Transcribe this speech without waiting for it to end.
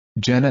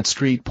Janet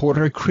Street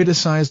Porter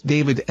criticized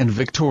David and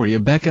Victoria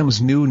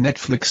Beckham's new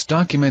Netflix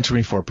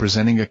documentary for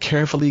presenting a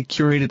carefully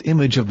curated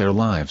image of their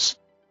lives.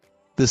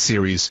 The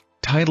series,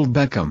 titled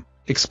Beckham,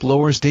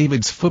 explores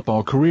David's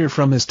football career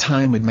from his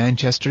time at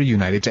Manchester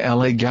United to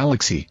LA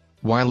Galaxy,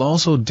 while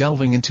also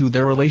delving into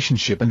their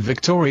relationship and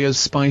Victoria's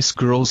Spice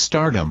Girls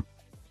stardom.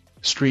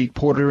 Street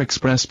Porter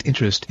expressed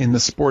interest in the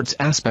sports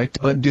aspect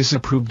but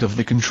disapproved of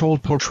the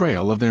controlled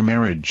portrayal of their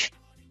marriage.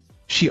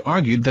 She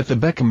argued that the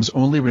Beckhams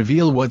only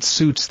reveal what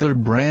suits their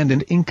brand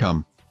and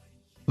income.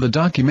 The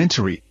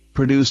documentary,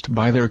 produced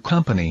by their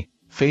company,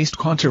 faced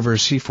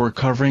controversy for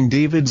covering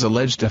David's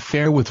alleged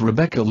affair with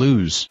Rebecca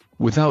Luz,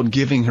 without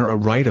giving her a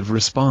right of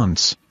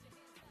response.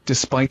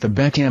 Despite the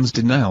Beckhams'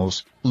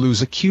 denials,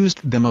 Luz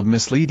accused them of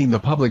misleading the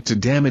public to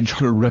damage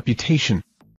her reputation.